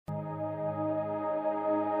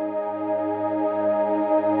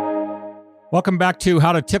Welcome back to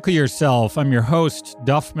How to Tickle Yourself. I'm your host,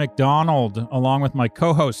 Duff McDonald, along with my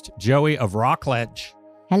co-host, Joey of Rockledge.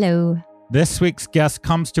 Hello. This week's guest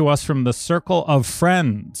comes to us from the Circle of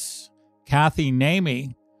Friends. Kathy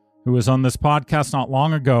Nami, who was on this podcast not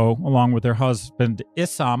long ago, along with her husband,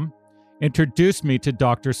 Issam, introduced me to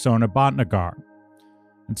Dr. Sona Bhatnagar.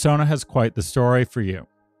 And Sona has quite the story for you.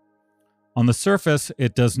 On the surface,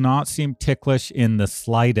 it does not seem ticklish in the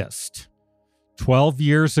slightest. 12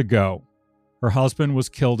 years ago, her husband was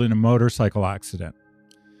killed in a motorcycle accident.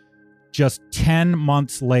 Just 10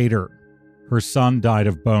 months later, her son died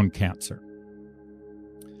of bone cancer.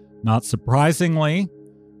 Not surprisingly,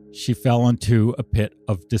 she fell into a pit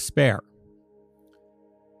of despair.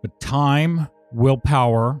 But time,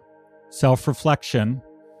 willpower, self-reflection,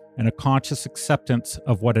 and a conscious acceptance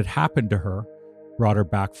of what had happened to her brought her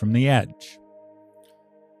back from the edge.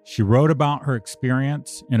 She wrote about her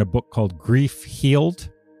experience in a book called Grief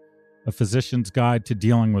Healed, a physician's guide to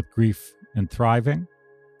dealing with grief and thriving.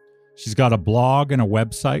 She's got a blog and a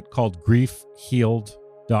website called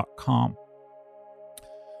griefhealed.com.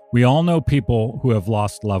 We all know people who have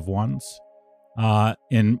lost loved ones.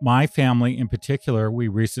 In my family in particular, we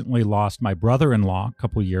recently lost my brother-in-law a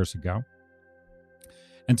couple years ago.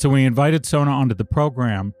 And so we invited Sona onto the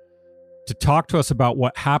program to talk to us about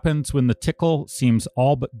what happens when the tickle seems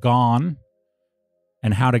all but gone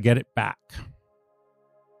and how to get it back.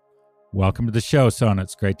 Welcome to the show, Sona.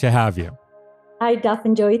 It's great to have you. Hi, Duff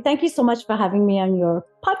and Joey. Thank you so much for having me on your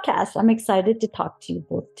podcast. I'm excited to talk to you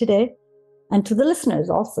both today and to the listeners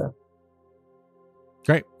also.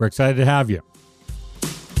 Great. We're excited to have you.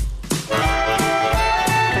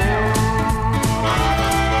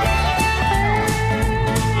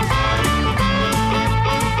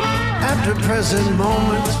 At the present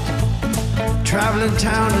moment, traveling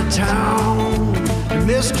town to town, the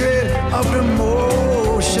mystery of the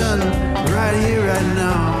motion, right here, right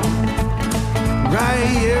now, right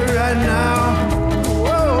here, right now,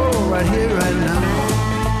 whoa, right here, right now.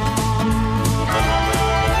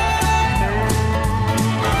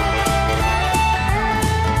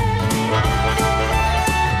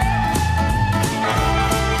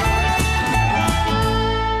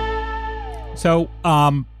 So,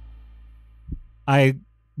 I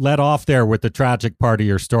let off there with the tragic part of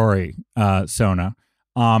your story, Sona.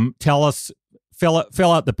 Tell us,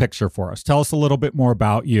 fill out the picture for us. Tell us a little bit more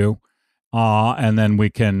about you, and then we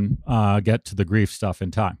can get to the grief stuff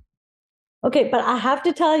in time. Okay, but I have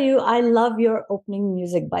to tell you, I love your opening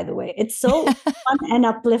music, by the way. It's so fun and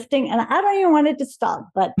uplifting, and I don't even want it to stop,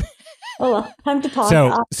 but oh well, time to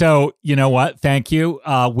talk. So you know what? Thank you.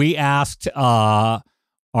 We asked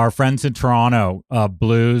our friends in Toronto,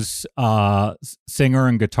 blues singer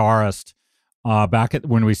and guitarist, back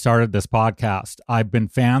when we started this podcast. I've been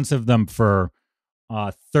fans of them for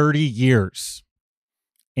 30 years.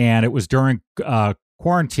 And it was during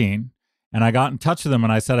quarantine. And I got in touch with them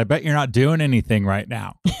and I said, I bet you're not doing anything right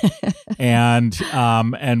now. and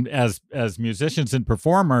as musicians and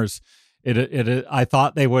performers, I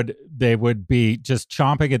thought they would be just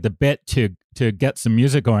chomping at the bit to get some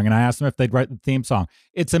music going. And I asked them if they'd write the theme song.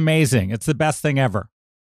 It's amazing. It's the best thing ever.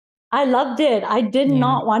 I loved it. I did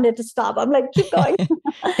not want it to stop. I'm like, keep going.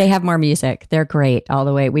 They have more music. They're great all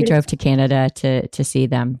the way. We drove to Canada to see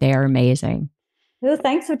them. They are amazing. Well,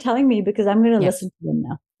 thanks for telling me because I'm going to listen to them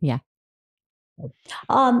now. Yeah.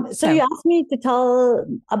 So you asked me to tell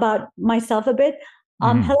about myself a bit.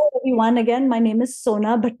 Hello, everyone. Again, my name is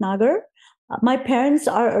Sona Bhatnagar. My parents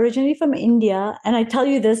are originally from India. And I tell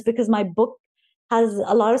you this because my book has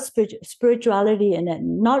a lot of spirituality in it.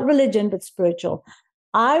 Not religion, but spiritual.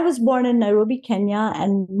 I was born in Nairobi, Kenya,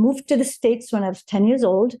 and moved to the States when I was 10 years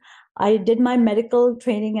old. I did my medical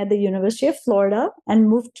training at the University of Florida and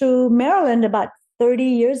moved to Maryland about 30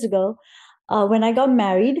 years ago when I got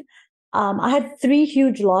married. I had 3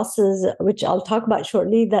 huge losses, which I'll talk about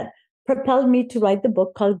shortly, that propelled me to write the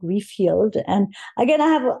book called Grief Healed. And again,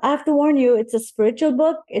 I have to warn you, it's a spiritual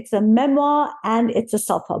book, it's a memoir, and it's a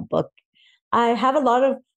self-help book. I have a lot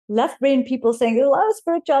of left brain people saying there's a lot of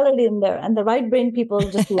spirituality in there, and the right brain people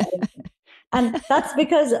just love it. And that's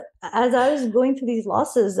because as I was going through these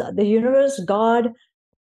losses, the universe, God,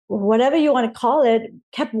 whatever you want to call it,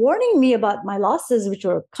 kept warning me about my losses, which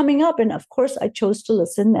were coming up. And of course, I chose to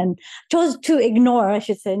listen and chose to ignore, I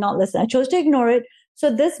should say, not listen. I chose to ignore it.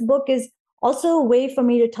 So this book is also a way for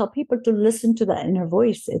me to tell people to listen to the inner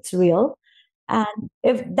voice. It's real. And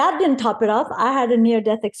if that didn't top it off, I had a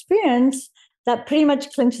near-death experience that pretty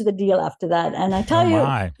much clinched the deal after that. And I tell you,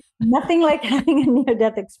 nothing like having a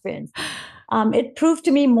near-death experience. It proved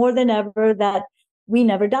to me more than ever that we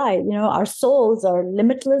never die. You know, our souls are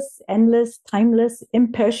limitless, endless, timeless,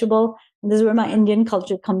 imperishable. This is where my Indian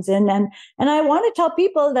culture comes in. And I want to tell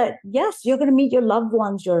people that, yes, you're going to meet your loved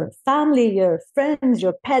ones, your family, your friends,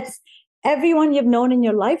 your pets, everyone you've known in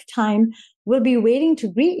your lifetime will be waiting to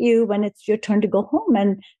greet you when it's your turn to go home.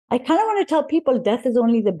 And I kind of want to tell people death is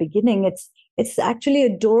only the beginning. It's actually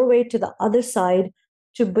a doorway to the other side,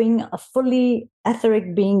 to bring a fully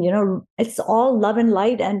etheric being. It's all love and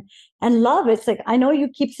light and love. It's like, I know you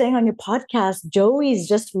keep saying on your podcast, Joey's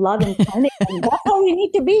just love incarnate. And that's how we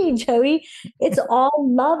need to be, Joey. It's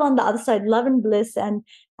all love on the other side, love and bliss. And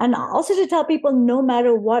also to tell people, no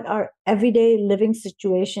matter what our everyday living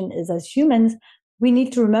situation is as humans, we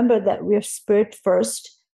need to remember that we're spirit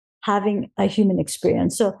first, having a human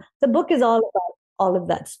experience. So the book is all about all of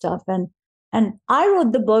that stuff. And I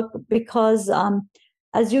wrote the book because,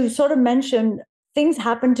 as you sort of mentioned, things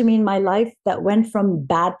happened to me in my life that went from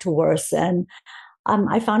bad to worse. And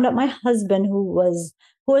I found out my husband, who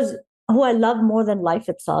I love more than life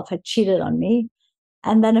itself, had cheated on me.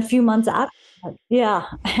 And then a few months after that,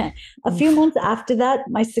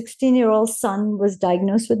 my 16-year-old son was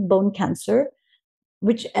diagnosed with bone cancer,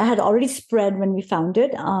 which had already spread when we found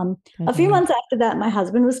it. A few months after that, my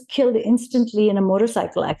husband was killed instantly in a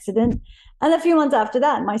motorcycle accident. And a few months after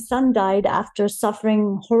that, my son died after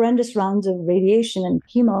suffering horrendous rounds of radiation and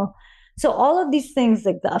chemo. So all of these things,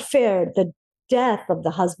 like the affair, the death of the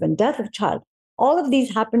husband, death of child, all of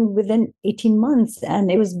these happened within 18 months. And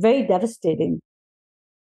it was very devastating.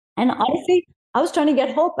 And honestly, I was trying to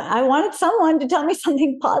get hope. I wanted someone to tell me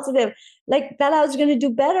something positive, like that I was going to do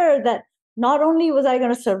better, that not only was I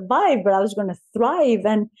going to survive, but I was going to thrive.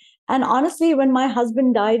 And honestly, when my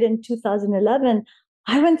husband died in 2011,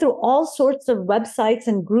 I went through all sorts of websites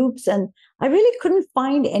and groups, and I really couldn't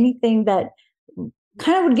find anything that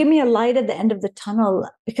kind of would give me a light at the end of the tunnel,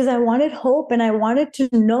 because I wanted hope and I wanted to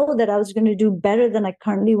know that I was going to do better than I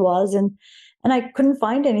currently was. And I couldn't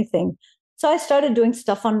find anything. So I started doing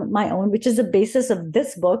stuff on my own, which is the basis of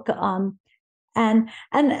this book. And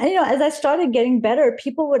as I started getting better,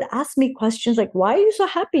 people would ask me questions like, why are you so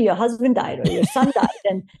happy your husband died or your son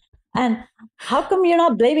died? And how come you're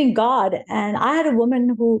not blaming God? And I had a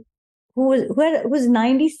woman whose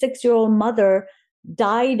 96-year-old mother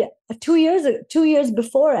died 2 years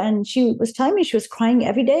before. And she was telling me she was crying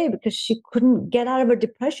every day because she couldn't get out of her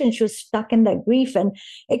depression. She was stuck in that grief. And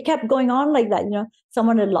it kept going on like that.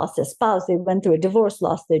 Someone had lost their spouse. They went through a divorce,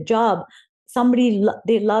 lost their job. Somebody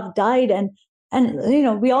they loved died. And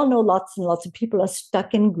we all know lots and lots of people are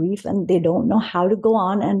stuck in grief and they don't know how to go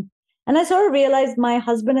on. And I sort of realized my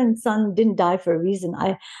husband and son didn't die for a reason.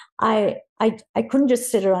 I couldn't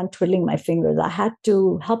just sit around twiddling my fingers. I had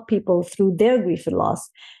to help people through their grief and loss.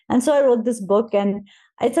 And so I wrote this book, and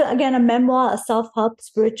it's again a memoir, a self-help,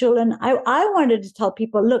 spiritual. And I wanted to tell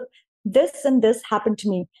people, look, this and this happened to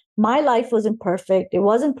me. My life wasn't perfect. It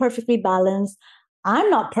wasn't perfectly balanced. I'm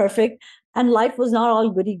not perfect. And life was not all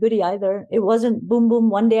goody-goody either. It wasn't boom, boom.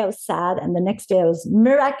 One day I was sad and the next day I was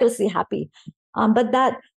miraculously happy. But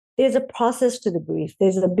there's a process to the grief.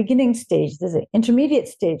 There's a beginning stage. There's an intermediate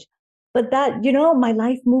stage. But my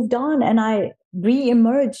life moved on and I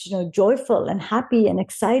re-emerged, joyful and happy and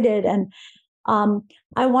excited. And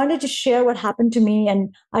I wanted to share what happened to me.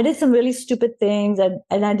 And I did some really stupid things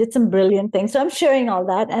and I did some brilliant things. So I'm sharing all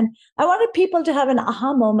that. And I wanted people to have an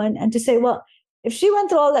aha moment and to say, well, if she went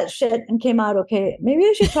through all that shit and came out okay, maybe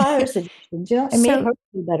I should try her suggestions, it made her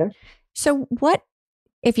feel better. So what,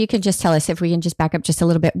 if you could just tell us, if we can just back up just a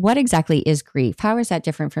little bit, what exactly is grief? How is that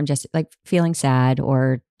different from just like feeling sad,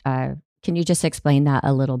 or can you just explain that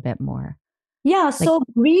a little bit more? Yeah. So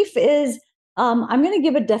grief is, I'm going to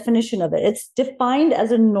give a definition of it. It's defined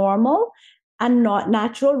as a normal and not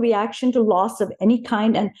natural reaction to loss of any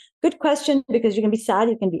kind. And good question, because you can be sad,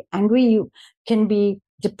 you can be angry, you can be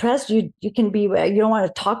depressed, you can be where you don't want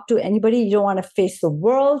to talk to anybody, you don't want to face the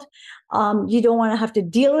world, you don't want to have to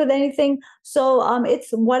deal with anything. So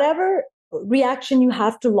it's whatever reaction you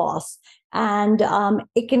have to loss, and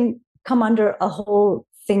it can come under a whole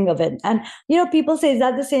thing of it. And people say, is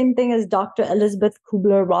that the same thing as Dr. Elizabeth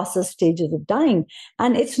Kubler-Ross's stages of dying?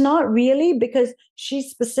 And it's not really, because she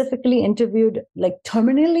specifically interviewed like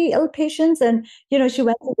terminally ill patients, and she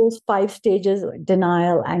went through those 5 stages: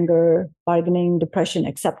 denial, anger, bargaining, depression,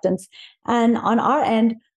 acceptance. And on our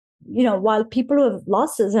end, while people who have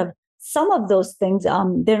losses have some of those things,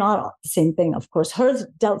 they're not the same thing. Of course, hers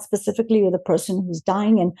dealt specifically with a person who's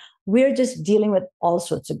dying, and we're just dealing with all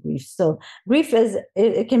sorts of grief. So grief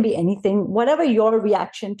it can be anything. Whatever your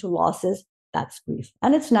reaction to loss is, that's grief.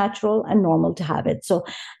 And it's natural and normal to have it. So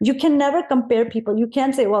you can never compare people. You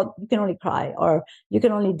can't say, well, you can only cry or you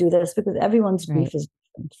can only do this, because everyone's grief is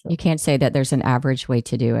different. So. You can't say that there's an average way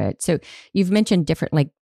to do it. So you've mentioned different, like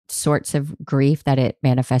sorts of grief that it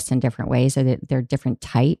manifests in different ways? Are there different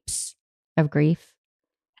types of grief?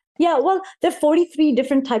 Yeah, well, there are 43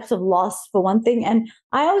 different types of loss, for one thing. And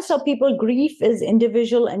I always tell people grief is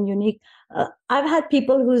individual and unique. I've had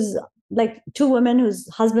people who's like two women whose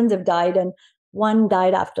husbands have died, and one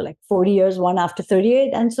died after like 40 years, one after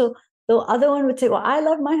 38. And so the other one would say, well, I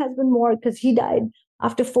love my husband more because he died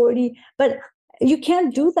after 40. But you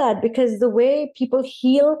can't do that because the way people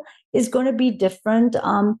heal is going to be different.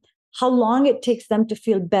 How long it takes them to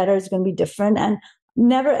feel better is going to be different. And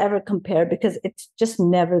never ever compare because it's just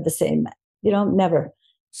never the same, never.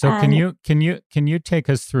 So can you take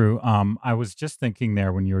us through, I was just thinking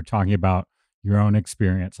there when you were talking about your own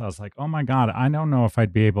experience, I was like, oh my God, I don't know if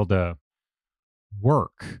I'd be able to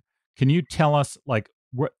work. Can you tell us, like,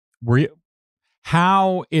 were you,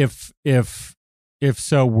 how, if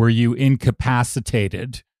so, were you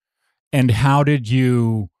incapacitated, and how did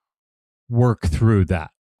you work through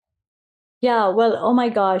that? Yeah, well, oh my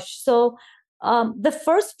gosh. So the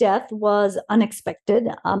first death was unexpected.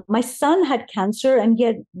 My son had cancer and he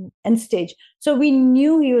had end stage. So we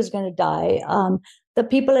knew he was going to die. The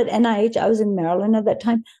people at NIH, I was in Maryland at that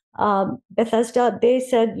time, Bethesda, they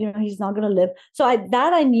said, he's not going to live. So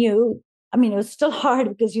I knew. I mean, it was still hard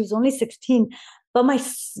because he was only 16, but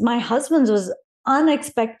my husband's was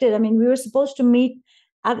unexpected. I mean, we were supposed to meet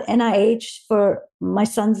at NIH for my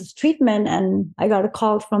son's treatment, and I got a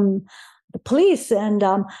call from the police. And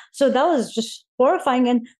so that was just horrifying.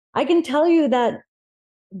 And I can tell you that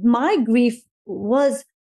my grief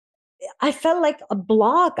I felt like a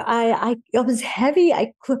block. It was heavy.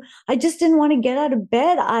 I just didn't want to get out of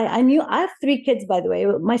bed. I knew I have 3 kids, by the way.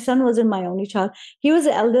 My son wasn't my only child. He was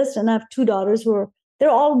the eldest, and I have 2 daughters they're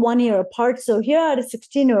all 1 year apart. So here I had a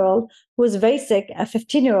 16-year-old who was very sick, a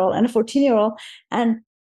 15-year-old and a 14-year-old. And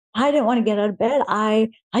I didn't want to get out of bed. I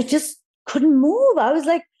just couldn't move. I was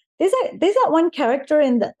like, there's that one character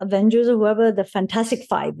in the Avengers or whoever, the Fantastic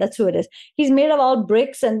Five. That's who it is. He's made of all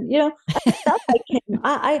bricks, and I felt like him.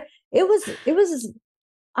 It was.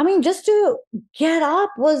 I mean, just to get up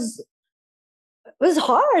was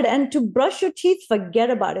hard, and to brush your teeth, forget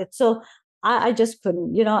about it. So I just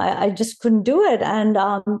couldn't. I just couldn't do it, and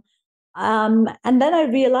then I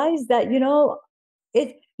realized that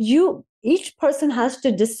each person has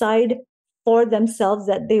to decide for themselves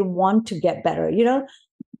that they want to get better.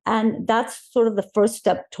 And that's sort of the first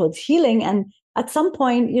step towards healing. And at some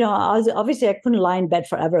point, I couldn't lie in bed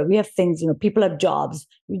forever. We have things, people have jobs.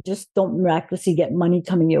 You just don't miraculously get money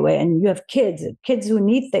coming your way. And you have kids who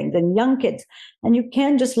need things, and young kids. And you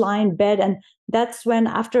can't just lie in bed. And that's when,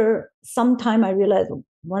 after some time, I realized,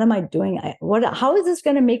 what am I doing? How is this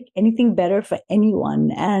going to make anything better for anyone?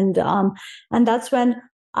 And that's when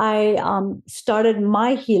I started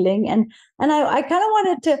my healing. And I kind of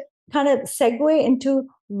wanted to kind of segue into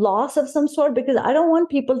loss of some sort, because I don't want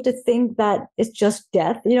people to think that it's just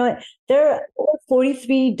death. There are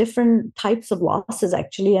 43 different types of losses,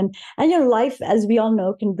 actually. And life, as we all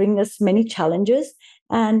know, can bring us many challenges.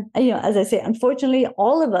 And, as I say, unfortunately,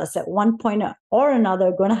 all of us at one point or another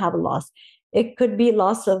are going to have a loss. It could be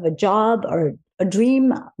loss of a job or a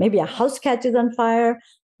dream, maybe a house catches on fire,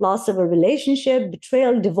 loss of a relationship,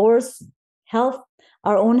 betrayal, divorce, health,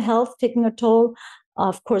 our own health taking a toll,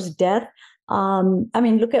 of course, death.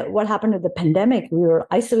 Look at what happened with the pandemic. We were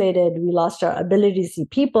isolated. We lost our ability to see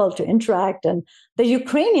people, to interact. And the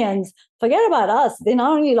Ukrainians, forget about us. They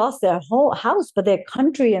not only lost their whole house, but their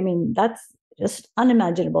country. I mean, that's just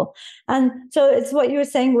unimaginable. And so it's what you were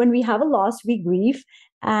saying, when we have a loss, we grieve.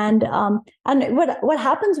 And what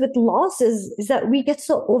happens with loss is that we get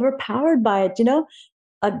so overpowered by it.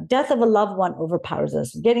 A death of a loved one overpowers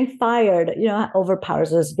us. Getting fired,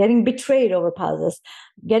 overpowers us. Getting betrayed overpowers us.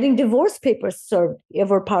 Getting divorce papers served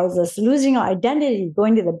overpowers us. Losing our identity,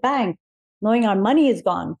 going to the bank, knowing our money is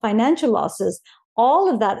gone, financial losses,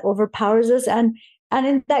 all of that overpowers us. And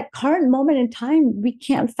in that current moment in time, we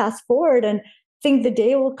can't fast forward and think the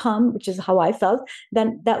day will come, which is how I felt,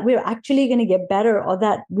 then that we're actually going to get better, or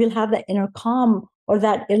that we'll have that inner calm, or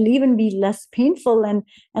that it'll even be less painful. And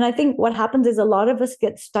I think what happens is a lot of us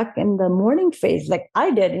get stuck in the mourning phase, like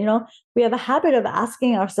I did. We have a habit of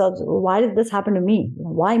asking ourselves, why did this happen to me?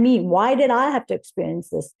 Why me? Why did I have to experience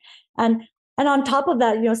this? And on top of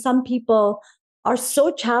that, some people are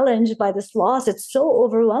so challenged by this loss. It's so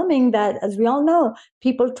overwhelming that, as we all know,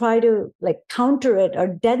 people try to counter it or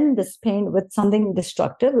deaden this pain with something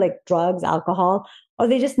destructive, like drugs, alcohol, or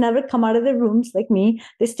they just never come out of their rooms, like me.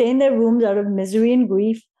 They stay in their rooms out of misery and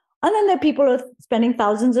grief. And then there are people who are spending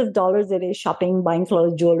thousands of dollars a day shopping, buying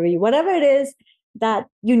clothes, jewelry, whatever it is. that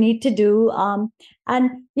you need to do.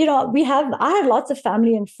 And, I have lots of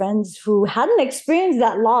family and friends who hadn't experienced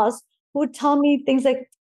that loss, who would tell me things like,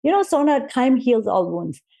 Sona, time heals all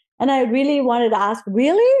wounds. And I really wanted to ask,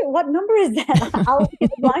 really? What number is that? How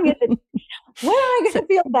long is it? When am I going to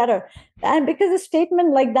feel better? And because a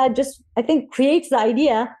statement like that just, I think, creates the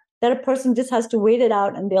idea that a person just has to wait it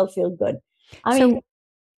out and they'll feel good. I mean,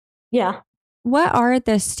 yeah. What are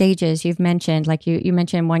the stages you've mentioned? Like you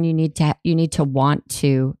mentioned one, you need to want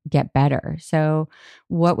to get better. So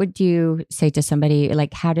what would you say to somebody,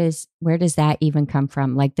 like, where does that even come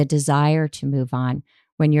from? Like the desire to move on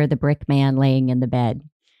when you're the brick man laying in the bed?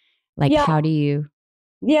 Like, how do you?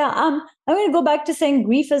 Yeah, I'm going to go back to saying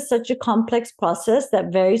grief is such a complex process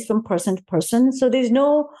that varies from person to person. So there's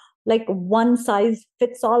no like one size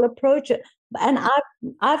fits all approach. And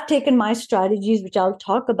I've taken my strategies, which I'll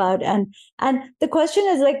talk about. And the question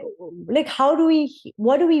is like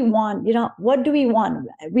what do we want? What do we want?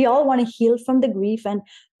 We all want to heal from the grief, and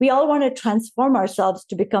we all want to transform ourselves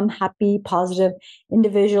to become happy, positive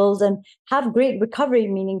individuals and have great recovery,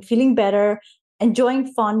 meaning feeling better,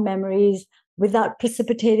 enjoying fond memories without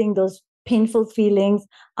precipitating those painful feelings,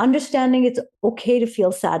 understanding it's okay to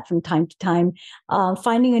feel sad from time to time,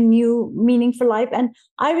 finding a new meaning for life. And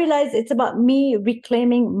I realize it's about me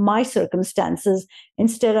reclaiming my circumstances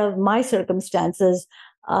instead of my circumstances,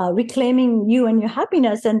 reclaiming you and your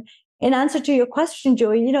happiness. And in answer to your question,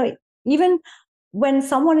 Joey, even when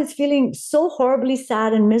someone is feeling so horribly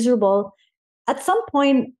sad and miserable, at some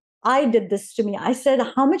point, I did this to me. I said,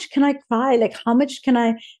 how much can I cry? Like, how much can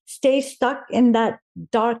I stay stuck in that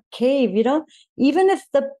dark cave? Even if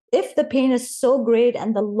the pain is so great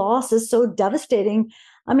and the loss is so devastating,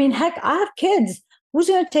 I mean, heck, I have kids. Who's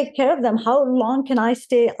going to take care of them? How long can I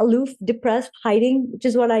stay aloof, depressed, hiding, which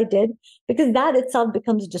is what I did? Because that itself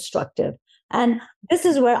becomes destructive. And this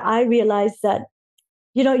is where I realized that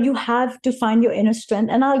you have to find your inner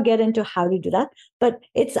strength. And I'll get into how to do that. But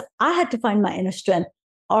I had to find my inner strength,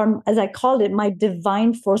 or as I called it, my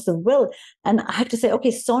divine force of will. And I had to say,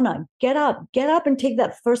 okay, Sona, get up and take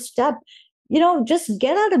that first step. Just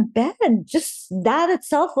get out of bed. Just that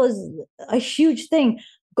itself was a huge thing.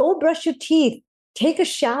 Go brush your teeth, take a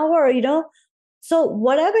shower, So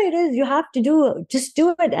whatever it is you have to do, just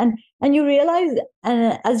do it. And you realize,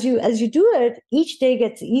 and as you do it, each day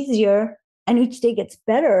gets easier and each day gets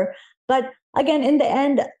better. But again, in the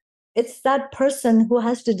end, it's that person who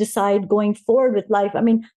has to decide going forward with life. I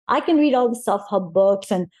mean, I can read all the self-help books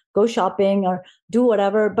and go shopping or do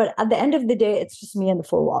whatever, but at the end of the day, it's just me and the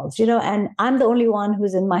four walls, and I'm the only one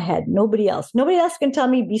who's in my head. Nobody else can tell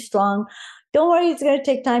me be strong. Don't worry, it's going to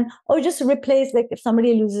take time. Or just replace, like if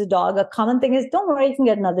somebody loses a dog, a common thing is, don't worry, you can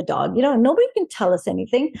get another dog. Nobody can tell us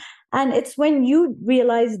anything. And it's when you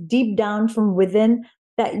realize deep down from within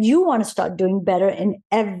that you want to start doing better in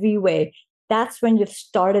every way. That's when you've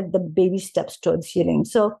started the baby steps towards healing.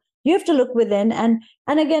 So you have to look within. And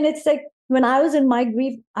again, it's like when I was in my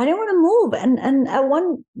grief, I didn't want to move. And at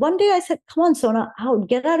one day I said, come on, Sona,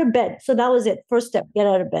 get out of bed. So that was it. First step, get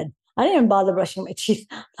out of bed. I didn't even bother brushing my teeth.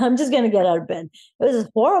 I'm just going to get out of bed. It was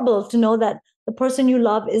horrible to know that the person you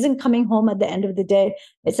love isn't coming home at the end of the day.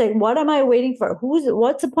 It's like, what am I waiting for?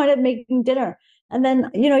 What's the point of making dinner? And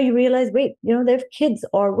then, you realize, wait, they have kids,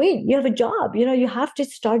 or wait, you have a job, you have to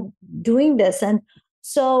start doing this. And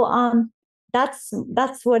so that's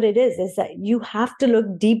what it is that you have to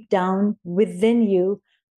look deep down within you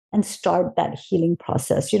and start that healing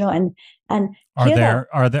process, and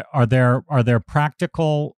are there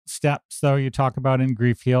practical steps though you talk about in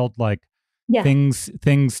Grief Healed, like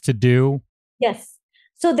things to do? Yes.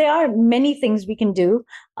 So there are many things we can do.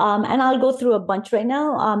 And I'll go through a bunch right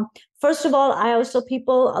now. First of all, I always tell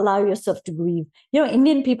people, allow yourself to grieve.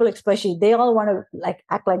 Indian people especially, they all want to like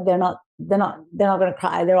act like they're not going to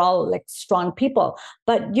cry. They're all like strong people.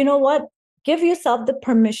 But you know what? Give yourself the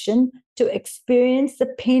permission to experience the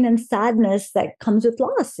pain and sadness that comes with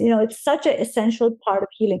loss. It's such an essential part of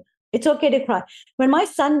healing. It's okay to cry. When my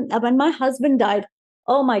husband died,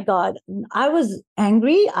 oh my God, I was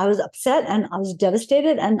angry, I was upset, and I was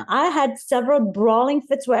devastated. And I had several brawling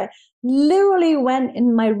fits where I literally went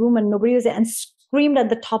in my room and nobody was there and screamed at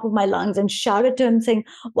the top of my lungs and shouted to him saying,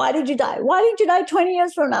 why did you die? Why didn't you die 20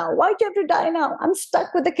 years from now? Why do you have to die now? I'm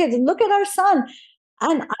stuck with the kids. Look at our son.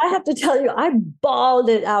 And I have to tell you, I bawled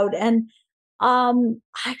it out. And I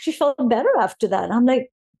actually felt better after that. I'm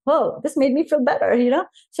like, whoa, this made me feel better,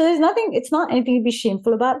 So it's not anything to be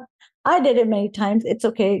shameful about. I did it many times. It's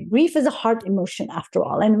okay. Grief is a heart emotion after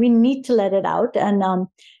all, and we need to let it out. And,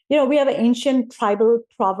 we have an ancient tribal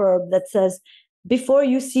proverb that says, before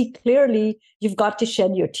you see clearly, you've got to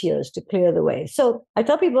shed your tears to clear the way. So I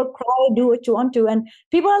tell people, cry, do what you want to. And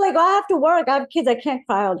people are like, oh, I have to work. I have kids. I can't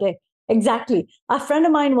cry all day. Exactly. A friend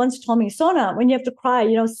of mine once told me, Sona, when you have to cry,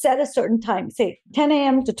 set a certain time, say 10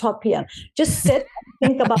 a.m. to 12 p.m. Just sit and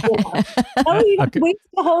think about your life. No, you don't waste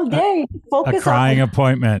the whole day. Focus a crying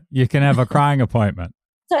appointment. You can have a crying appointment.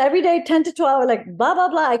 So every day, 10 to 12, like blah, blah,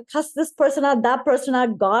 blah. I cuss this person out, that person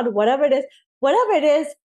out, God, whatever it is,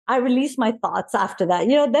 I release my thoughts after that. Then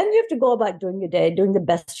you have to go about doing your day, doing the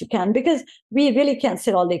best you can, because we really can't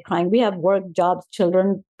sit all day crying. We have work, jobs,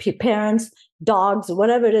 children, parents, dogs,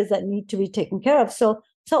 whatever it is that need to be taken care of. So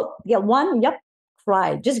yeah,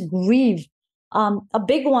 cry, just grieve. A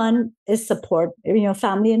big one is support,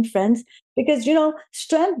 family and friends, because,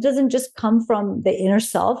 strength doesn't just come from the inner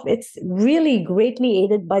self. It's really greatly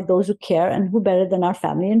aided by those who care, and who better than our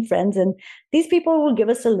family and friends. And these people will give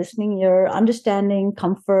us a listening ear, understanding,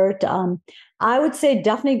 comfort. I would say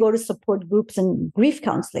definitely go to support groups and grief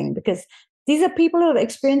counseling, because these are people who have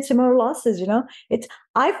experienced similar losses.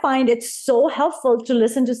 I find it's so helpful to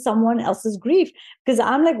listen to someone else's grief, because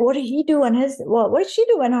I'm like, what did he do what did she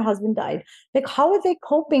do when her husband died? Like, how are they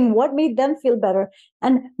coping? What made them feel better?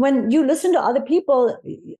 And when you listen to other people,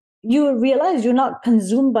 you realize you're not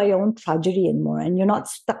consumed by your own tragedy anymore, and you're not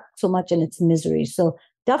stuck so much in its misery. So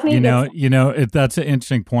definitely, that's an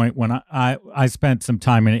interesting point. When I spent some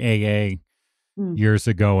time in AA years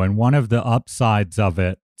ago, and one of the upsides of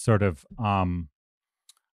it sort of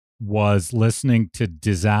was listening to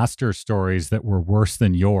disaster stories that were worse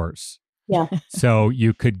than yours. Yeah. So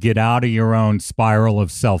you could get out of your own spiral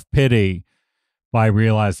of self-pity by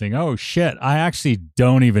realizing, oh shit, I actually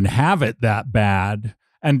don't even have it that bad.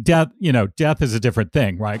 And death is a different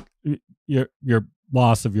thing, right? Your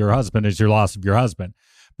loss of your husband is your loss of your husband.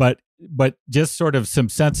 But just sort of some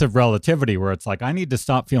sense of relativity where it's like, I need to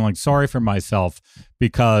stop feeling sorry for myself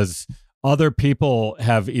because other people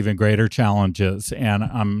have even greater challenges,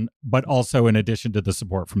 but also in addition to the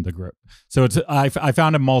support from the group. So I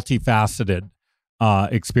found a multifaceted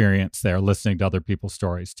experience there, listening to other people's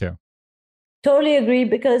stories too. Totally agree,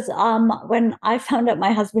 because when I found out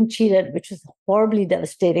my husband cheated, which was horribly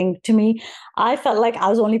devastating to me, I felt like I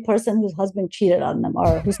was the only person whose husband cheated on them,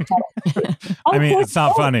 or whose I mean, it's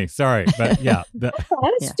not funny. Sorry, but yeah.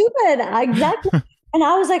 I'm stupid. Exactly. And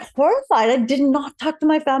I was like horrified. I did not talk to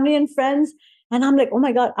my family and friends. And I'm like, oh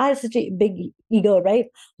my God, I have such a big ego, right?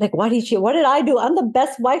 Like, why did he cheat? What did I do? I'm the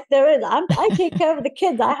best wife there is. I take care of the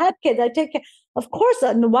kids. I had kids. I take care. Of course.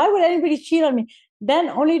 Why would anybody cheat on me? Then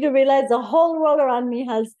only to realize the whole world around me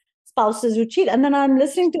has spouses who cheat. And then I'm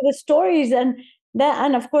listening to the stories. And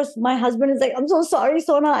of course, my husband is like, I'm so sorry,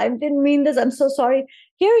 Sona. I didn't mean this. I'm so sorry.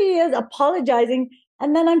 Here he is apologizing.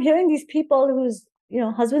 And then I'm hearing these people whose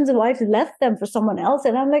husbands and wives left them for someone else.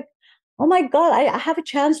 And I'm like, oh my God, I have a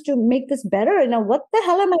chance to make this better. What the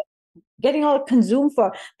hell am I getting all consumed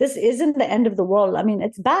for? This isn't the end of the world. I mean,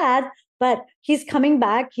 it's bad, but he's coming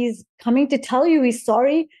back. He's coming to tell you he's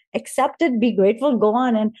sorry, accept it, be grateful, go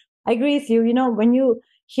on. And I agree with you. When you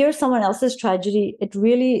hear someone else's tragedy, it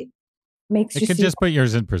really makes you can just put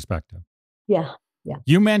yours in perspective. Yeah. Yeah.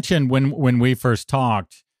 You mentioned when we first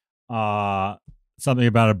talked, something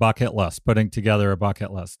about a bucket list, putting together a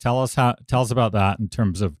bucket list. Tell us about that in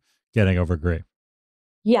terms of getting over grief.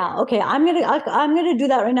 Yeah. Okay. I'm gonna do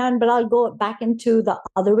that right now, but I'll go back into the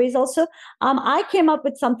other ways also. I came up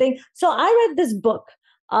with something. So I read this book.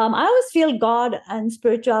 I always feel God and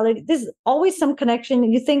spirituality, there's always some connection.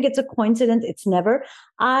 You think it's a coincidence. It's never.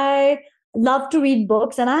 I love to read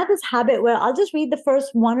books, and I have this habit where I'll just read the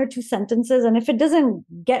first one or two sentences, and if it doesn't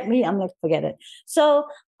get me, I'm like, forget it. So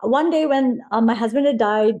one day when my husband had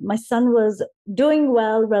died, my son was doing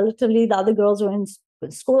well relatively. The other girls were in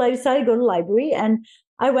school. I decided to go to the library, and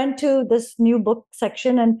I went to this new book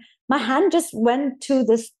section, and my hand just went to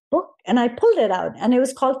this book, and I pulled it out, and it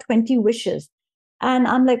was called 20 Wishes. And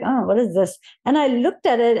I'm like, oh, what is this? And I looked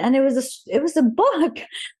at it, and it was a book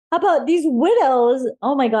about these widows.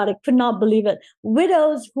 Oh my God, I could not believe it.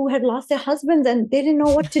 Widows who had lost their husbands and they didn't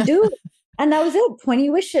know what to do. And that was it, 20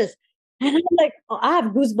 wishes. And I'm like, oh, I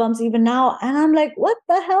have goosebumps even now. And I'm like, what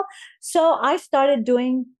the hell? So I started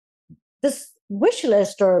doing this wish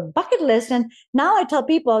list or bucket list. And now I tell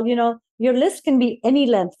people, your list can be any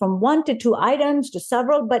length, from 1 to 2 items to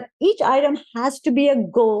several, but each item has to be a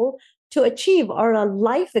goal to achieve or a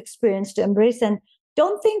life experience to embrace. And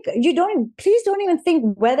please don't even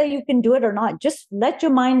think whether you can do it or not. Just let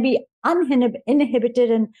your mind be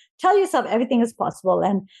uninhibited and tell yourself everything is possible.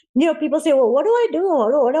 And, people say, well, what do I do?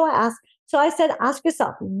 What do I ask? So I said, ask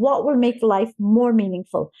yourself, what will make life more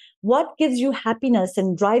meaningful? What gives you happiness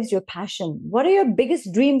and drives your passion? What are your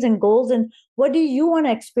biggest dreams and goals? And what do you want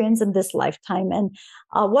to experience in this lifetime? And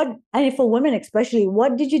and for women especially,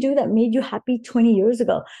 what did you do that made you happy 20 years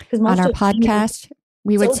ago? Because On most our of podcast,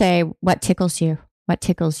 we would say, what tickles you? What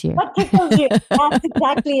tickles you? What tickles you? That's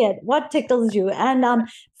exactly it. What tickles you? And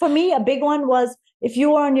for me, a big one was, if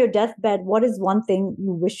you were on your deathbed, what is one thing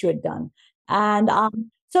you wish you had done? And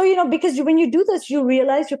so, because when you do this, you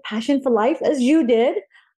realize your passion for life, as you did,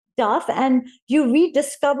 Duff, and you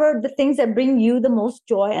rediscover the things that bring you the most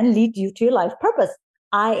joy and lead you to your life purpose.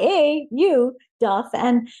 you, Duff.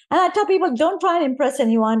 And I tell people, don't try and impress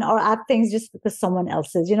anyone or add things just because someone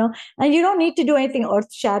else is, and you don't need to do anything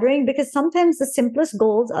earth shattering, because sometimes the simplest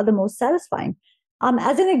goals are the most satisfying.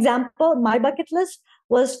 As an example, my bucket list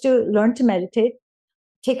was to learn to meditate,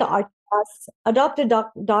 take an art class, adopt a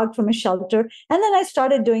dog from a shelter. And then I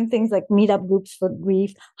started doing things like meetup groups for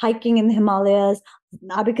grief, hiking in the Himalayas.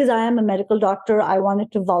 Now, because I am a medical doctor, I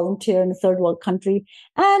wanted to volunteer in a third world country.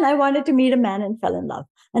 And I wanted to meet a man and fall in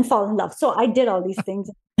love. So I did all these things.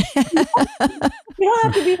 You don't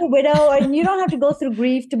have to be a widow, and you don't have to go through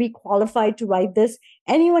grief to be qualified to write this.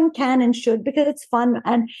 Anyone can and should, because it's fun.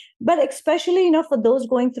 But especially, for those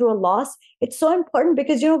going through a loss, it's so important,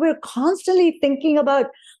 because, we're constantly thinking about,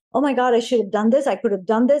 oh my God, I should have done this. I could have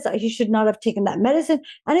done this. He should not have taken that medicine.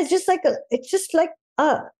 And it's just like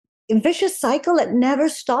a vicious cycle that never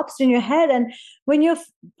stops in your head. And when you're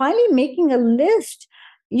finally making a list,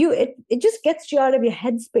 it just gets you out of your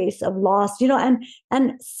headspace of loss,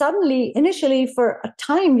 and suddenly, initially, for a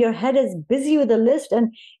time, your head is busy with a list.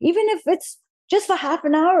 And even if it's just for half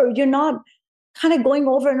an hour, you're not kind of going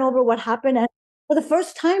over and over what happened. And for the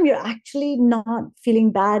first time, you're actually not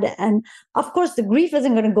feeling bad. And of course, the grief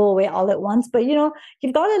isn't going to go away all at once, but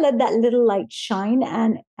you've got to let that little light shine.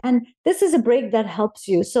 And this is a break that helps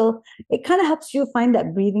you. So it kind of helps you find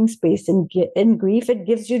that breathing space in grief. It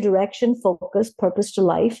gives you direction, focus, purpose to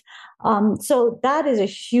life. So that is a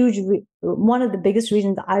huge, one of the biggest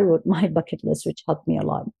reasons I wrote my bucket list, which helped me a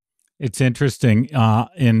lot. It's interesting. I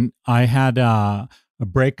had a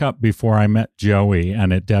breakup before I met Joey,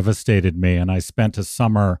 and it devastated me. And I spent a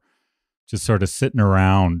summer just sort of sitting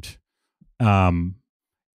around and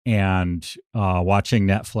watching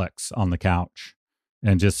Netflix on the couch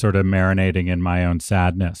and just sort of marinating in my own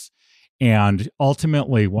sadness. And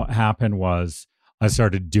ultimately what happened was I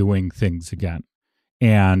started doing things again.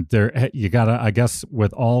 And you gotta, I guess,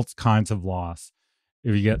 with all kinds of loss,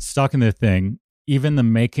 if you get stuck in the thing, even the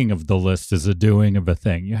making of the list is a doing of a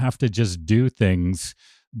thing. You have to just do things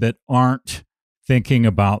that aren't thinking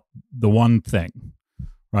about the one thing,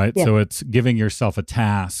 right? Yeah. So it's giving yourself a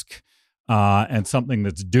task and something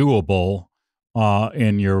that's doable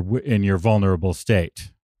in your vulnerable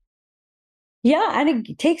state. Yeah, and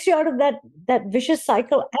it takes you out of that vicious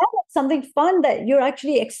cycle, and something fun that you're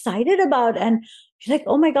actually excited about, and you're like,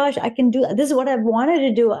 oh my gosh, I can do this. Is what I've wanted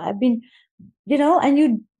to do. I've been,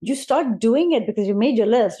 and you start doing it because you made your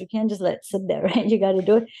list. You can't just let it sit there, right? You got to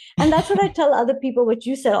do it. And that's what I tell other people, what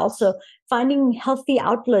you said also, finding healthy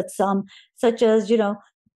outlets, such as,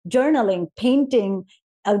 journaling, painting,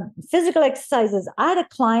 physical exercises. I had a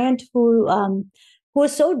client who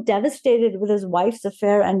was so devastated with his wife's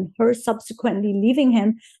affair and her subsequently leaving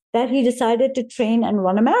him that he decided to train and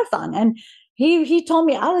run a marathon. And he told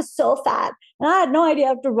me, I was so fat and I had no idea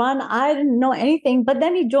how to run. I didn't know anything. But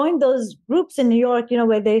then he joined those groups in New York,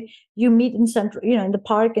 where you meet in central, in the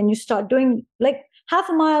park, and you start doing like half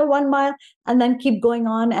a mile, 1 mile, and then keep going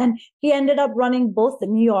on. And he ended up running both the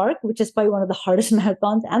New York, which is probably one of the hardest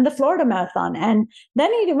marathons, and the Florida Marathon. And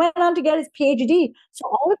then he went on to get his PhD. So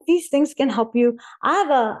all of these things can help you. I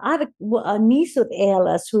have a niece with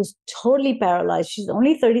ALS who's totally paralyzed. She's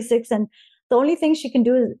only 36, and the only thing she can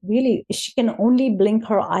do is she can only blink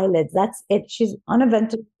her eyelids. That's it. She's on a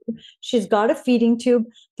ventilator. She's got a feeding tube,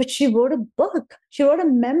 but she wrote a book. She wrote a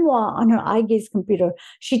memoir on her eye gaze computer.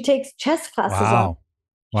 She takes chess classes. Wow.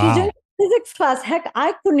 She's doing a physics class. Heck,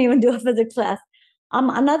 I couldn't even do a physics class.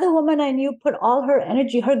 Another woman I knew put all her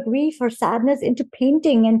energy, her grief, her sadness into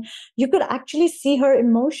painting, and you could actually see her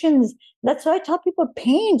emotions. That's why I tell people,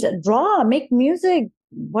 paint, draw, make music,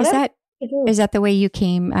 whatever. Is that the way you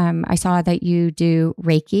came? I saw that you do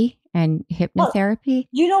Reiki and hypnotherapy. Well,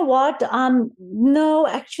 you know what? No,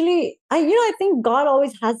 actually, I think God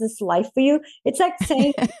always has this life for you. It's like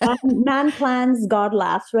saying man plans, God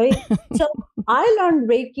laughs, right? So I learned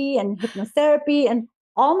Reiki and hypnotherapy and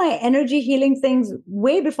all my energy healing things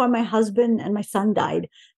way before my husband and my son died.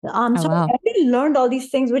 So wow. I really learned all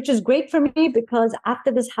these things, which is great for me, because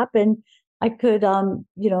after this happened, I could,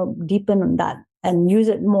 deepen that and use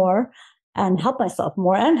it more. and help myself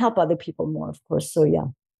more and help other people more, of course. So yeah.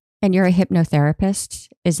 And you're a hypnotherapist.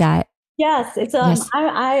 Is that? Yes, it's Yes.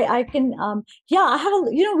 I can yeah, I have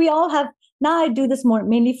a, we all have, now I do this more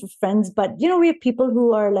mainly for friends, but we have people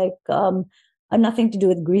who are like nothing to do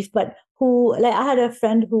with grief, but who, like, I had a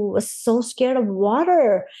friend who was so scared of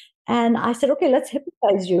water, and I said, okay, let's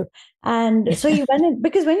hypnotize you. And so you went in,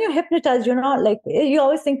 because when you're hypnotized, you're not like, you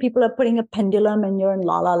always think people are putting a pendulum and you're in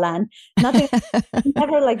la la land. Nothing,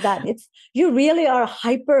 never like that. It's, you really are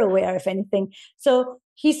hyper aware, if anything. So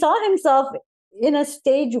he saw himself in a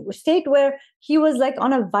state where he was like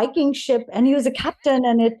on a Viking ship and he was a captain,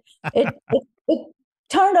 and it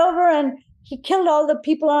turned over and he killed all the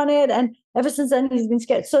people on it, and ever since then he's been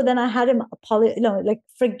scared. So then I had him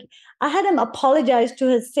I had him apologize to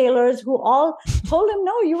his sailors, who all told him,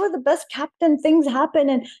 no, you were the best captain, things happen.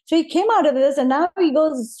 And so he came out of this, and now he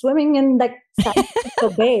goes swimming in like San Francisco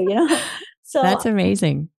Bay, So That's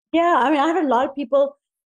amazing. Yeah, I mean, I have a lot of people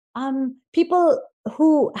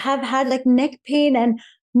who have had like neck pain and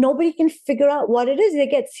nobody can figure out what it is. They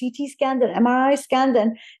get CT scans and MRI scans,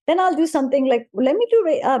 and then I'll do something like, let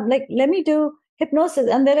me do hypnosis,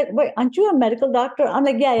 and they're like, wait, aren't you a medical doctor? I'm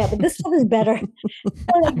like, yeah, but this stuff is better.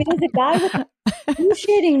 So, like, there's a guy with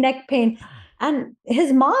excruciating neck pain, and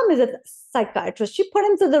his mom is a psychiatrist. She put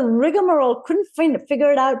him through the rigmarole, couldn't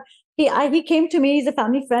figure it out. He came to me, he's a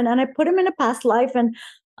family friend, and I put him in a past life, and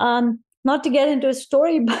not to get into a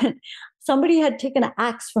story, but somebody had taken an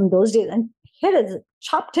axe from those days and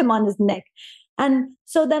chopped him on his neck. And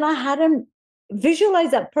so then I had him visualize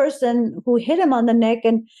that person who hit him on the neck,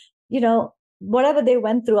 and, whatever they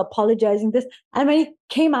went through, apologizing this. And when he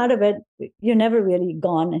came out of it, you're never really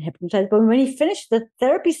gone and hypnotized. But when he finished the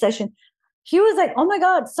therapy session, he was like, oh my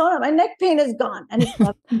God, Sona, my neck pain is gone. And it's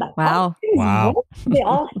not come back. Wow. They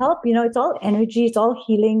all help, it's all energy, it's all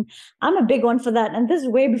healing. I'm a big one for that. And this is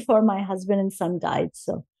way before my husband and son died.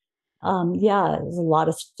 So yeah, there's a lot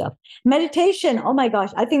of stuff. Meditation, oh my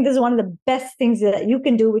gosh, I think this is one of the best things that you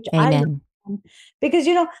can do, which Amen. because,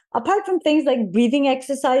 apart from things like breathing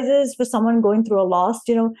exercises for someone going through a loss,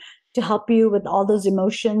 to help you with all those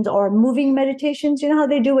emotions, or moving meditations, how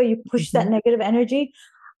they do, where you push that negative energy.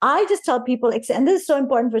 I just tell people, and this is so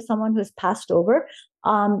important for someone who's passed over,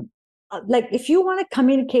 like, if you want to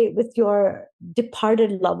communicate with your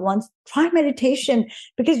departed loved ones, try meditation,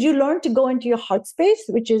 because you learn to go into your heart space,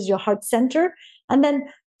 which is your heart center. And then,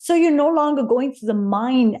 so you're no longer going through the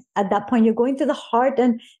mind at that point, you're going through the heart.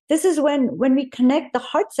 And this is when we connect the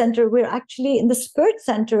heart center, we're actually in the spirit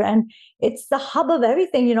center, and it's the hub of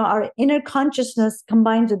everything. Our inner consciousness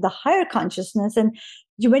combines with the higher consciousness. And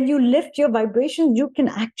when you lift your vibrations, you can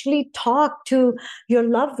actually talk to your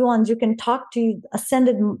loved ones. You can talk to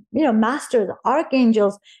ascended, masters,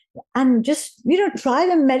 archangels, and just, try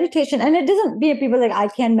the meditation. And it doesn't be people like, I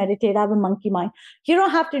can't meditate, I have a monkey mind. You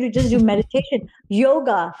don't have to just do meditation,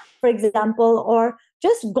 yoga, for example, or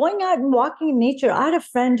just going out and walking in nature. I had a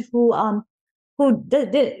friend who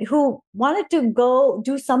wanted to go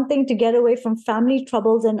do something to get away from family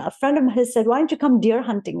troubles. And a friend of his said, why don't you come deer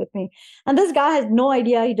hunting with me? And this guy has no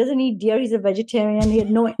idea. He doesn't eat deer. He's a vegetarian. He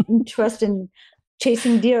had no interest in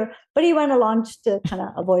chasing deer, but he went along just to kind of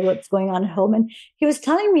avoid what's going on at home. And he was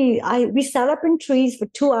telling me, we sat up in trees for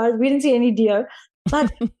 2 hours. We didn't see any deer,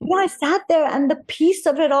 but I sat there, and the peace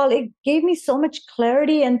of it all, it gave me so much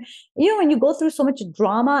clarity. And, when you go through so much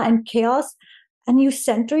drama and chaos and you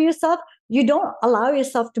center yourself, you don't allow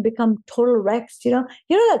yourself to become total wrecks.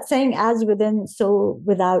 That saying, as within, so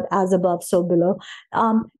without, as above, so below.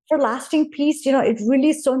 For lasting peace, it really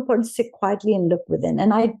is so important to sit quietly and look within.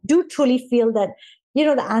 And I do truly feel that,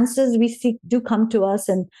 the answers we seek do come to us,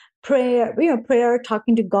 and prayer,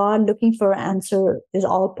 talking to God, looking for an answer is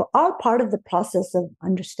all part of the process of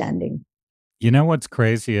understanding. What's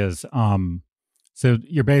crazy is, so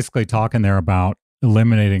you're basically talking there about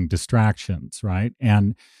eliminating distractions, right?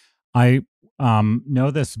 And I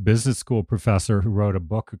know this business school professor who wrote a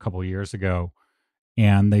book a couple of years ago,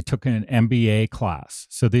 and they took an MBA class.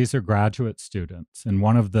 So these are graduate students. And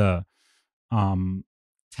one of the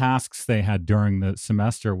tasks they had during the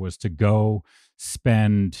semester was to go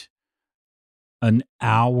spend an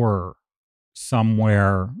hour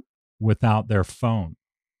somewhere without their phone.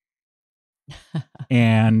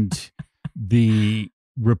 And the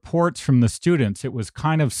reports from the students, it was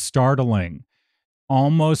kind of startling.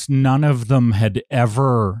 Almost none of them had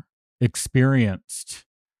ever experienced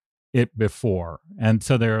it before. And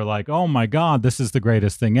so they're like, oh my God, this is the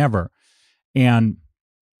greatest thing ever. And,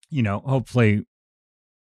 hopefully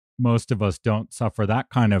most of us don't suffer that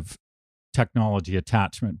kind of technology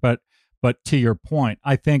attachment. But to your point,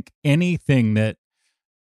 I think anything that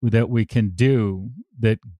we can do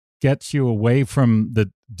that gets you away from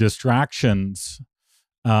the distractions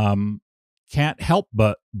can't help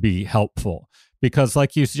but be helpful. Because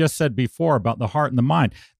like you just said before about the heart and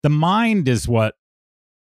the mind is what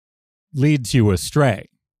leads you astray.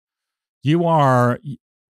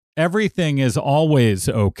 Everything is always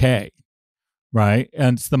okay, right?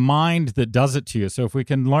 And it's the mind that does it to you. So if we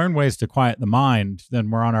can learn ways to quiet the mind, then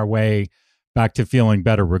we're on our way back to feeling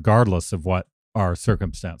better regardless of what our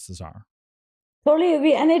circumstances are. Totally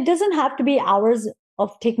agree. And it doesn't have to be hours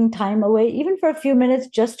of taking time away, even for a few minutes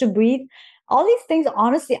just to breathe. All these things,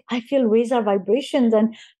 honestly, I feel raise our vibrations,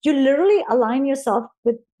 and you literally align yourself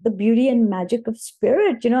with the beauty and magic of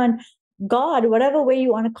spirit, and God, whatever way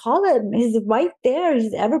you want to call it, he's right there.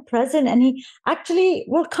 He's ever present, and he actually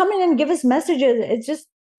will come in and give us messages. It's just,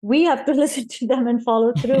 we have to listen to them and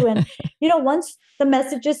follow through. And, once the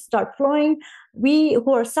messages start flowing, we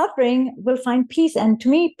who are suffering will find peace. And to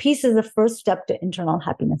me, peace is the first step to internal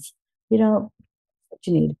happiness. What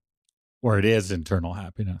you need. Or it is internal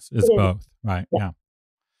happiness. It's both, right? Yeah.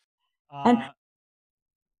 And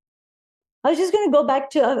I was just going to go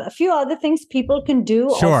back to a few other things people can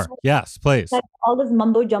do. Sure. Also, yes, please. like all this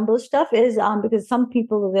mumbo jumbo stuff is because some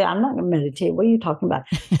people will say, I'm not going to meditate. What are you talking about?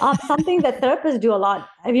 Something that therapists do a lot.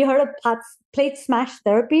 Have you heard of plate smash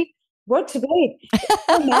therapy? Works great. If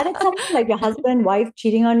you're mad at someone, like your husband, wife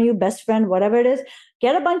cheating on you, best friend, whatever it is,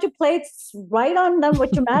 get a bunch of plates, write on them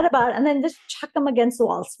what you're mad about, and then just chuck them against the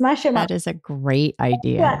wall, smash them up. That is a great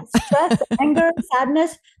idea. Yeah, stress, anger,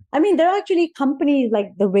 sadness. I mean, there are actually companies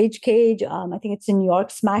like the Rage Cage. I think it's in New York,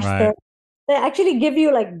 Smash Therapy. They actually give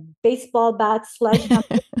you like baseball bats, sledgehammers,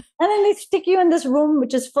 and then they stick you in this room,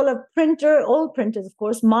 which is full of old printers, of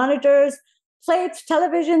course, monitors, plates,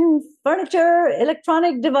 television, furniture,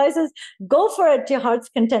 electronic devices. Go for it to your heart's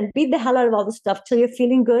content. Beat the hell out of all the stuff till you're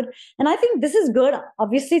feeling good. And I think this is good.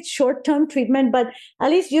 Obviously, it's short-term treatment, but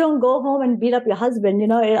at least you don't go home and beat up your husband.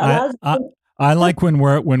 It allows. I like when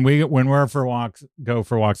we go for walks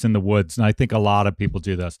in the woods, and I think a lot of people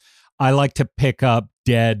do this. I like to pick up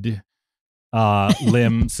dead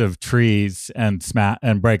limbs of trees and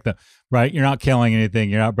break them. Right? You're not killing anything.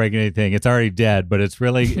 You're not breaking anything. It's already dead, but it's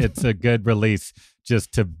a good release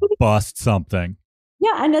just to bust something.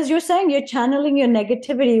 Yeah. And as you're saying, you're channeling your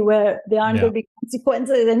negativity where there aren't going to be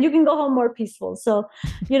consequences, and you can go home more peaceful. So,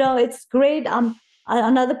 it's great.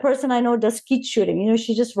 Another person I know does skeet shooting.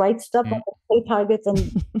 She just writes stuff on the play targets,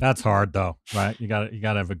 and that's hard though, right? You got to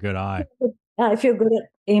have a good eye. If you're good at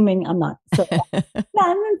aiming, I'm not. So, and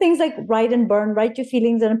then things like write your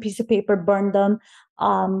feelings on a piece of paper, burn them.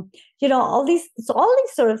 All these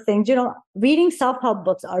sort of things. Reading self-help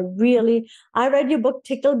books are really. I read your book,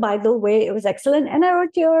 Tickled, by the way. It was excellent, and I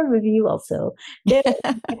wrote your review also. They're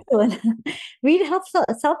excellent. Read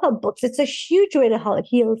self-help books. It's a huge way to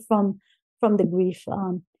heal from the grief.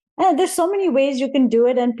 And there's so many ways you can do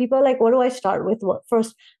it. And people are like, what do I start with? What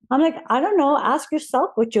first? I'm like, I don't know. Ask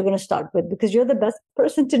yourself what you're going to start with, because you're the best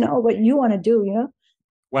person to know what you want to do,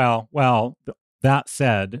 Well, that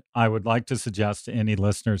said, I would like to suggest to any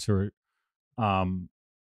listeners who are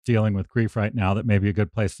dealing with grief right now that maybe a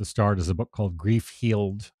good place to start is a book called Grief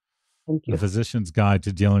Healed, The Physician's Guide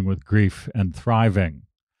to Dealing with Grief and Thriving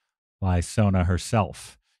by Sona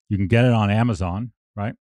herself. You can get it on Amazon,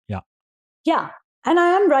 right? Yeah. And I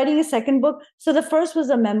am writing a second book. So the first was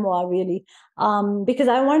a memoir, really, because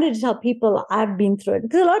I wanted to tell people I've been through it.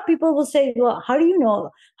 Because a lot of people will say, well, how do you know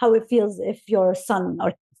how it feels if your son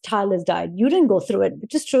or child has died? You didn't go through it,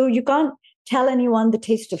 which is true. You can't tell anyone the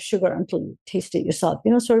taste of sugar until you taste it yourself,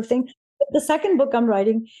 sort of thing. But the second book I'm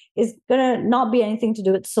writing is going to not be anything to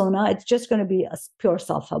do with Sona. It's just going to be a pure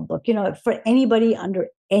self-help book, for anybody under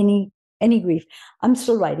any grief. I'm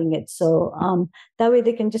still writing it. So that way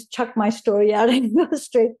they can just chuck my story out and go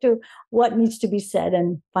straight to what needs to be said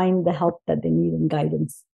and find the help that they need and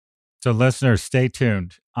guidance. So listeners, stay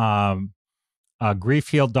tuned.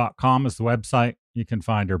 Griefhealed.com is the website. You can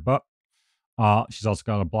find her book. She's also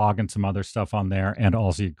got a blog and some other stuff on there. And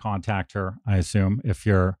also you contact her, I assume, if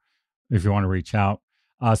you want to reach out.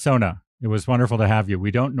 Sona, it was wonderful to have you.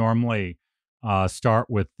 We don't normally start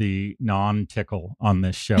with the non-tickle on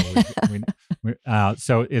this show.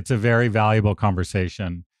 So it's a very valuable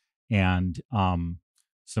conversation and some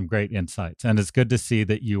great insights. And it's good to see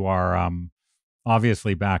that you are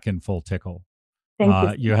obviously back in full tickle.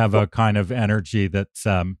 Thank you. You have a kind of energy that's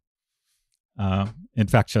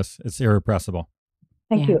infectious. It's irrepressible.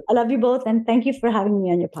 Thank you. I love you both. And thank you for having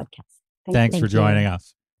me on your podcast. Thanks for joining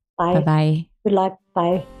us. Bye. Bye-bye. Good luck.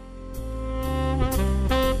 Bye.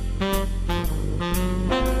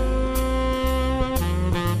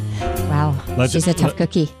 Wow. She's a tough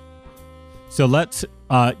cookie. So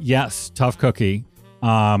yes, tough cookie.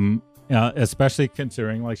 Especially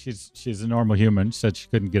considering like she's a normal human. She said she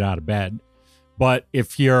couldn't get out of bed. But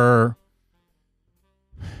if you're,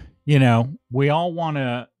 we all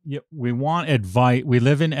we want advice. We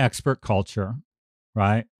live in expert culture,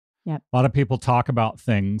 right? Yep. A lot of people talk about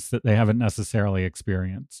things that they haven't necessarily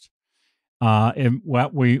experienced. And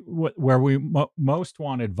where we most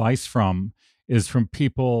want advice from is from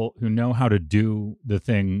people who know how to do the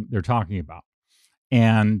thing they're talking about.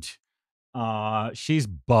 And she's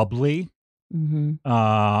bubbly, Mm-hmm.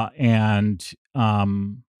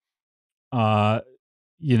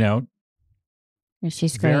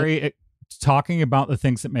 She's great. very talking about the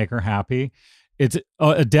things that make her happy. It's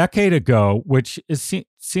a decade ago, which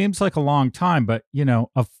seems like a long time, but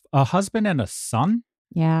a husband and a son.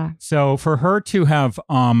 Yeah. So for her to have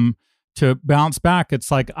to bounce back,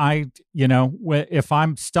 it's like if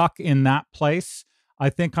I'm stuck in that place, I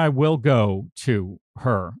think I will go to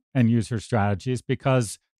her and use her strategies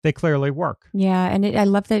because they clearly work. Yeah. And I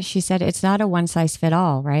love that she said it's not a one size fit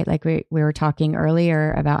all, right? Like we were talking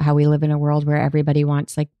earlier about how we live in a world where everybody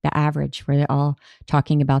wants like the average, where they're all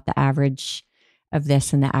talking about the average of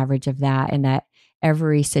this and the average of that, and that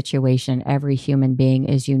every situation, every human being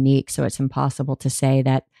is unique. So it's impossible to say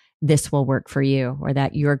that this will work for you or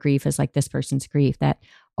that your grief is like this person's grief, that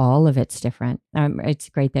all of it's different. It's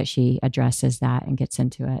great that she addresses that and gets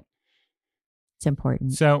into it. It's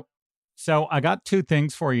important. So I got two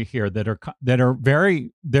things for you here that are they're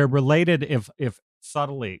related if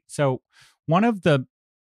subtly. So one of the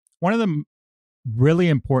really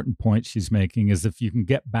important points she's making is if you can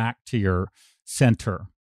get back to your center,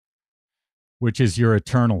 which is your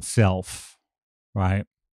eternal self, right?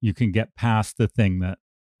 You can get past the thing that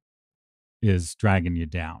is dragging you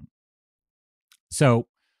down. So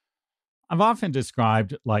I've often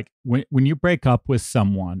described like when you break up with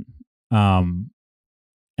someone,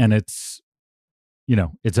 and it's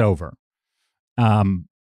over. A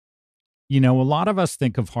lot of us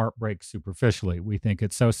think of heartbreak superficially. We think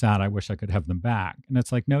it's so sad, I wish I could have them back. And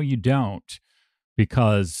it's like, no, you don't,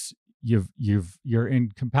 because you're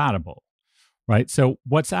incompatible, right? So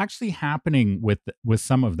what's actually happening with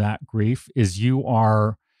some of that grief is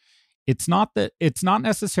it's not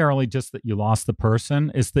necessarily just that you lost the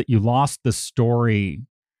person, it's that you lost the story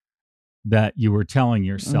that you were telling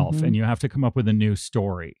yourself, Mm-hmm. and you have to come up with a new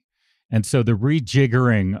story. And so the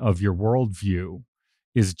rejiggering of your worldview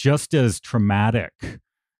is just as traumatic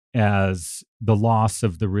as the loss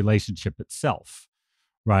of the relationship itself,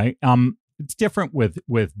 right? It's different with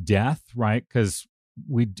death, right? Because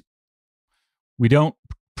we don't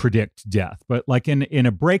predict death, but like in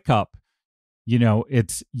a breakup,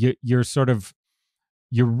 it's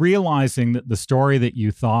you're realizing that the story that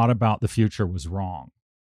you thought about the future was wrong,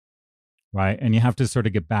 right? And you have to sort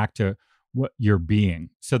of get back to what you're being.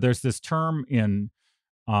 So there's this term in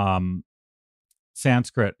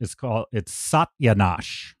Sanskrit, it's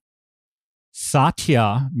satyanash.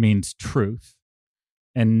 Satya means truth,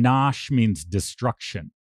 and nash means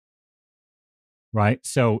destruction, right?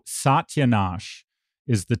 So satyanash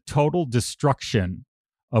is the total destruction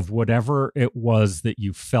of whatever it was that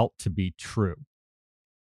you felt to be true.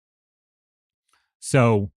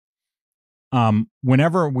 So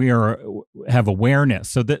whenever we have awareness,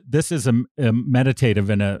 so that this is a meditative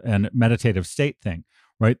and a meditative state thing,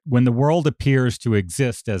 right? When the world appears to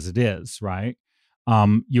exist as it is, right?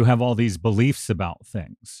 You have all these beliefs about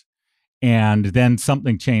things, and then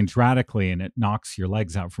something changed radically and it knocks your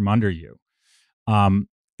legs out from under you.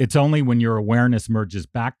 It's only when your awareness merges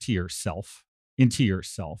back to yourself, into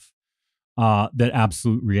yourself, that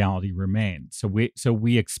absolute reality remains. So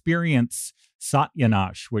we experience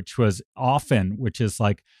satyanash, which is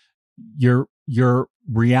like your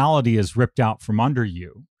reality is ripped out from under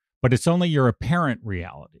you, but it's only your apparent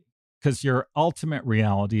reality, because your ultimate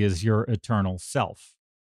reality is your eternal self.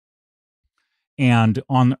 And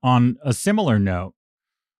on a similar note,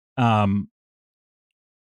 another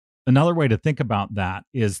way to think about that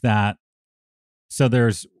is that, so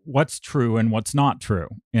there's what's true and what's not true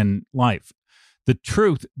in life.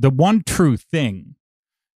 The one true thing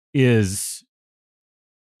is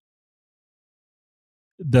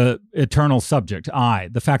the eternal subject, I,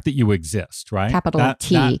 the fact that you exist, right? Capital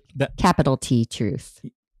T truth.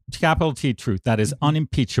 Capital T truth. That is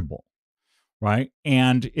unimpeachable, right?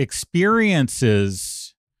 And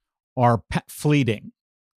experiences are fleeting.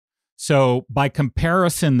 So by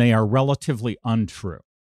comparison, they are relatively untrue.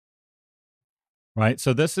 Right.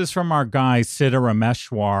 So this is from our guy,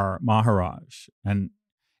 Siddharameshwar Maharaj. And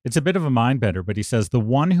it's a bit of a mind bender, but he says, the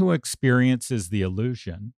one who experiences the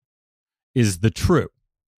illusion is the true,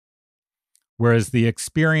 whereas the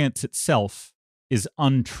experience itself is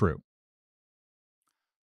untrue.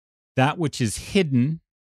 That which is hidden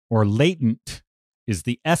or latent is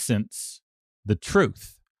the essence, the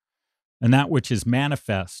truth. And that which is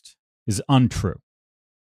manifest is untrue.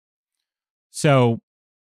 So,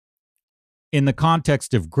 in the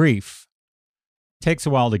context of grief, it takes a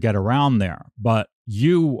while to get around there, but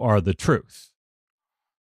you are the truth.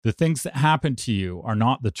 The things that happen to you are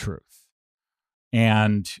not the truth.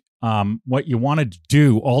 And what you want to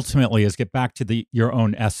do ultimately is get back to your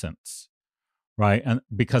own essence, right? And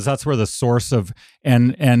because that's where the source of,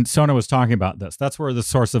 and Sona was talking about this, that's where the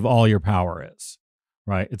source of all your power is,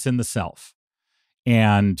 right? It's in the self.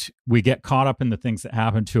 And we get caught up in the things that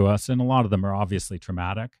happen to us, and a lot of them are obviously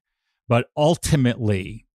traumatic, but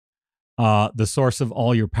ultimately, the source of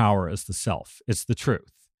all your power is the self. It's the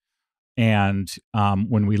truth. And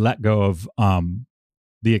when we let go of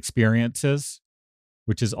the experiences,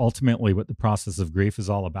 which is ultimately what the process of grief is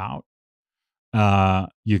all about,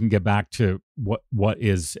 you can get back to what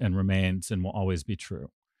is and remains and will always be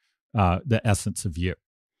true, the essence of you.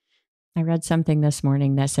 I read something this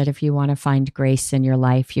morning that said if you want to find grace in your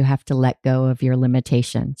life, you have to let go of your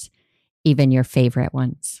limitations, even your favorite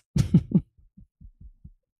ones.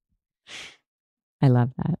 I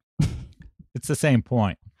love that. It's the same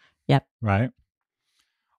point. Yep. Right?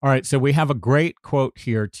 All right. So we have a great quote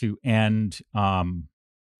here to end the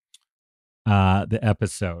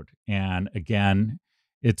episode. And again,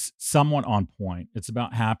 it's somewhat on point. It's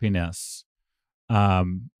about happiness.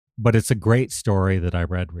 But it's a great story that I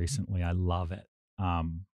read recently. I love it.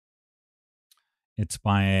 It's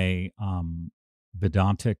by a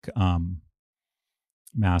Vedantic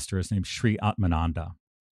master. His name's Sri Atmananda.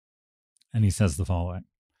 And he says the following: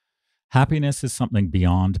 happiness is something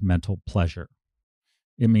beyond mental pleasure.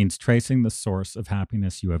 It means tracing the source of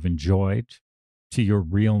happiness you have enjoyed to your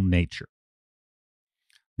real nature.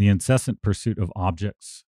 The incessant pursuit of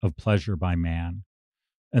objects of pleasure by man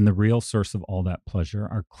and the real source of all that pleasure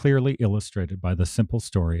are clearly illustrated by the simple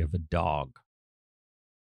story of a dog.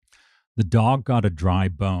 The dog got a dry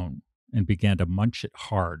bone and began to munch it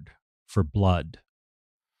hard for blood.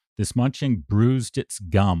 This munching bruised its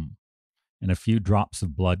gum, and a few drops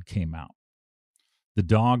of blood came out. The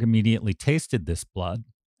dog immediately tasted this blood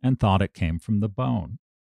and thought it came from the bone.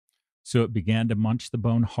 So it began to munch the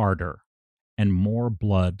bone harder, and more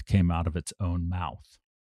blood came out of its own mouth.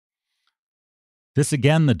 This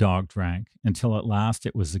again the dog drank, until at last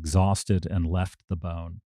it was exhausted and left the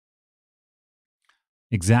bone.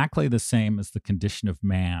 Exactly the same is the condition of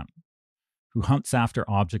man, who hunts after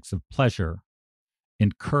objects of pleasure,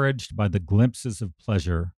 encouraged by the glimpses of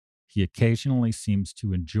pleasure he occasionally seems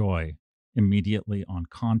to enjoy immediately on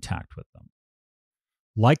contact with them.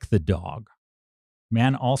 Like the dog,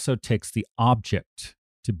 man also takes the object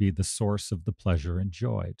to be the source of the pleasure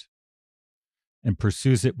enjoyed, and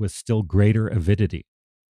pursues it with still greater avidity.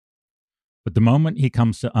 But the moment he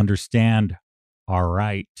comes to understand, all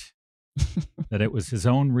right, that it was his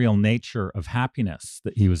own real nature of happiness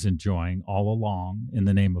that he was enjoying all along in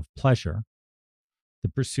the name of pleasure, the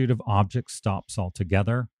pursuit of objects stops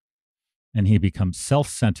altogether, and he becomes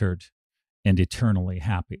self-centered and eternally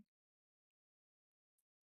happy.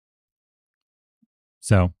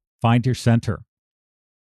 So find your center.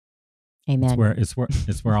 Amen.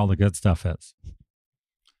 It's where all the good stuff is.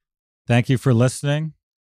 Thank you for listening.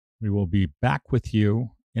 We will be back with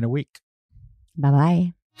you in a week.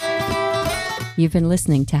 Bye-bye. You've been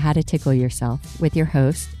listening to How to Tickle Yourself with your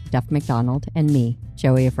host, Duff McDonald, and me,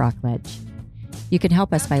 Joey of Rockledge. You can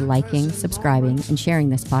help us by liking, subscribing, and sharing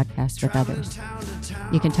this podcast with others.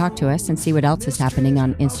 You can talk to us and see what else is happening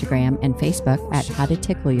on Instagram and Facebook at How to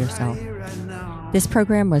Tickle Yourself. This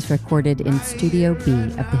program was recorded in Studio B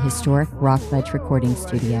of the historic Rockledge Recording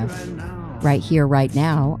Studio. Right Here, Right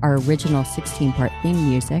Now, our original 16-part theme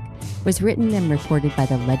music, was written and recorded by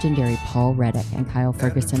the legendary Paul Reddick and Kyle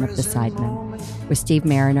Ferguson of the Sidemen, with Steve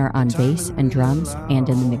Mariner on bass and drums and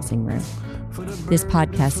in the mixing room. This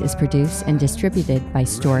podcast is produced and distributed by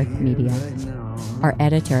Storic Media. Our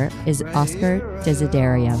editor is Oscar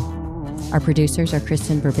Desiderio. Our producers are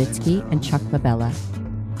Kristen Verbitsky and Chuck Labella.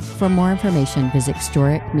 For more information, visit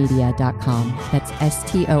storicmedia.com. That's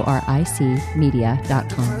STORIC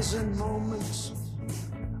media.com.